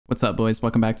What's up, boys?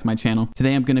 Welcome back to my channel.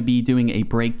 Today I'm going to be doing a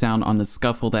breakdown on the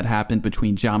scuffle that happened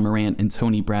between Ja Morant and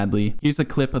Tony Bradley. Here's a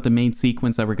clip of the main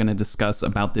sequence that we're going to discuss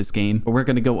about this game, but we're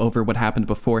going to go over what happened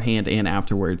beforehand and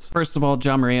afterwards. First of all,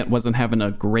 Ja Morant wasn't having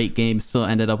a great game, still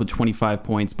ended up with 25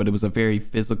 points, but it was a very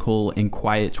physical and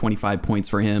quiet 25 points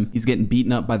for him. He's getting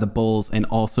beaten up by the Bulls and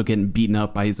also getting beaten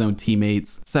up by his own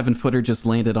teammates. 7-footer just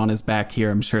landed on his back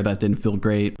here. I'm sure that didn't feel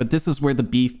great, but this is where the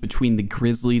beef between the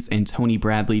Grizzlies and Tony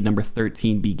Bradley, number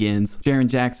 13, begins. Jaren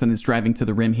Jackson is driving to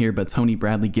the rim here, but Tony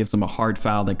Bradley gives him a hard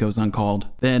foul that goes uncalled.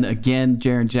 Then again,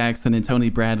 Jaren Jackson and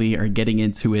Tony Bradley are getting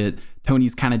into it.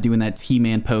 Tony's kind of doing that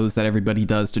T-man pose that everybody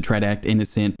does to try to act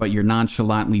innocent, but you're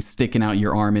nonchalantly sticking out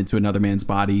your arm into another man's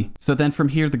body. So then from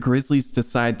here, the Grizzlies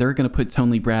decide they're going to put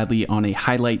Tony Bradley on a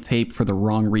highlight tape for the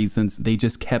wrong reasons. They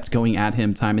just kept going at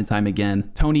him time and time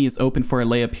again. Tony is open for a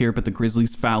layup here, but the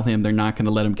Grizzlies foul him. They're not going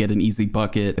to let him get an easy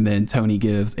bucket. And then Tony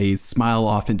gives a smile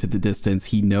off into the distance.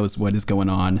 He knows what is going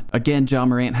on. Again, Ja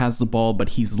Morant has the ball, but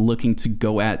he's looking to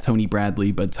go at Tony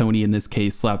Bradley, but Tony in this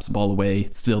case slaps the ball away.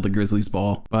 It's still the Grizzlies'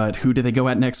 ball. But who do they go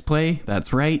at next play?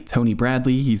 That's right, Tony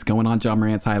Bradley. He's going on Ja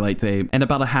Morant's highlight tape. And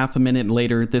about a half a minute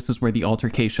later, this is where the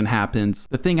altercation happens.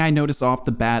 The thing I noticed off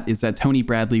the bat is that Tony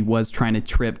Bradley was trying to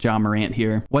trip Ja Morant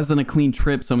here. Wasn't a clean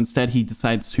trip, so instead he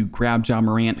decides to grab Ja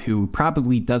Morant, who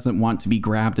probably doesn't want to be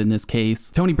grabbed in this case.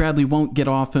 Tony Bradley won't get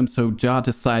off him, so Ja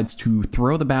decides to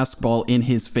throw the basketball in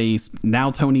his face.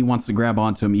 Now Tony wants to grab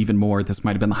onto him even more. This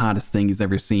might have been the hottest thing he's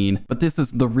ever seen. But this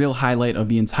is the real highlight of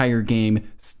the entire game.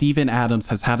 Steven Adams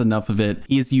has had enough of it.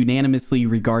 He is unanimously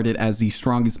regarded as the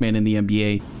strongest man in the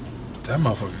NBA. That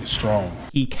motherfucker is strong.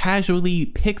 He casually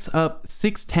picks up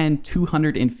 6'10",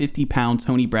 250-pound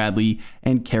Tony Bradley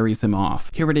and carries him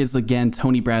off. Here it is again.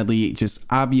 Tony Bradley just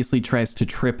obviously tries to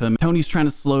trip him. Tony's trying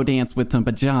to slow dance with him,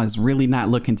 but Ja is really not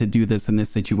looking to do this in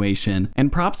this situation.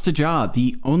 And props to Ja.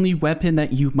 The only weapon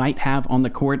that you might have on the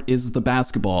court is the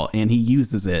basketball, and he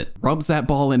uses it. Rubs that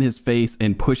ball in his face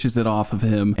and pushes it off of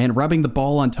him. And rubbing the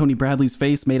ball on Tony Bradley's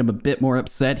face made him a bit more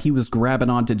upset. He was grabbing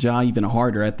onto Ja even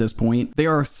harder at this point.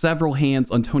 There are several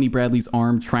hands on Tony Bradley's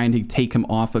arm trying to take him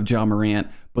off of Ja Morant,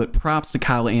 but props to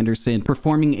Kyle Anderson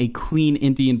performing a clean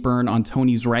Indian burn on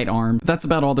Tony's right arm. That's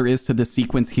about all there is to this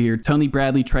sequence here. Tony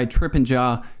Bradley tried tripping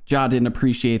Ja. Ja didn't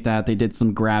appreciate that. They did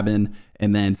some grabbing,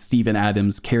 and then Steven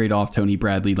Adams carried off Tony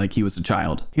Bradley like he was a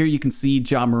child. Here you can see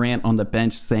Ja Morant on the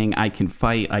bench saying, I can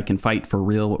fight for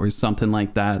real," or something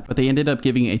like that. But they ended up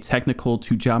giving a technical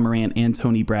to Ja Morant and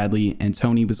Tony Bradley, and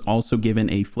Tony was also given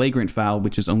a flagrant foul,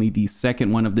 which is only the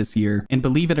second one of this year. And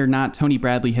believe it or not, Tony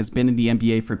Bradley has been in the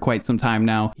NBA for quite some time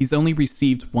now. He's only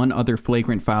received one other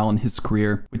flagrant foul in his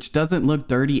career, which doesn't look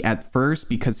dirty at first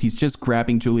because he's just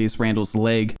grabbing Julius Randle's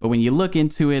leg. But when you look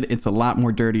into it, it's a lot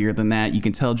more dirtier than that. You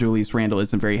can tell Julius Randle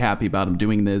isn't very happy about him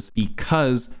doing this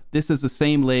because this is the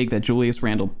same leg that Julius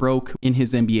Randle broke in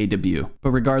his NBA debut.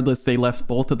 But regardless, they left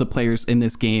both of the players in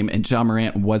this game, and Ja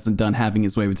Morant wasn't done having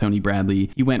his way with Tony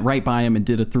Bradley. He went right by him and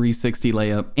did a 360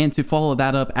 layup. And to follow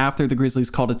that up, after the Grizzlies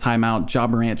called a timeout, Ja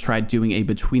Morant tried doing a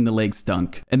between the legs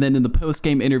dunk. And then in the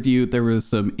post-game interview, there was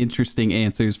some interesting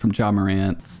answers from Ja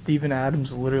Morant. Steven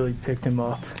Adams literally picked him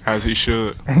up. As he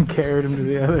should. And carried him to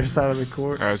the other side of the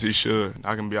court. As he should.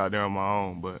 I can be out there on my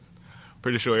own, but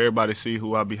pretty sure everybody see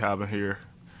who I be having here.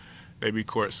 They be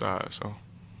courtside, so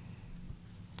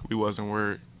we wasn't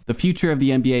worried. The future of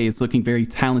the NBA is looking very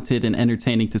talented and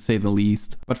entertaining, to say the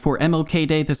least. But for MLK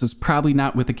Day, this was probably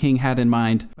not what the King had in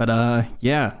mind. But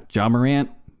yeah, Ja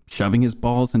Morant shoving his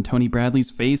balls in Tony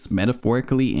Bradley's face,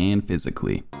 metaphorically and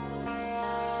physically.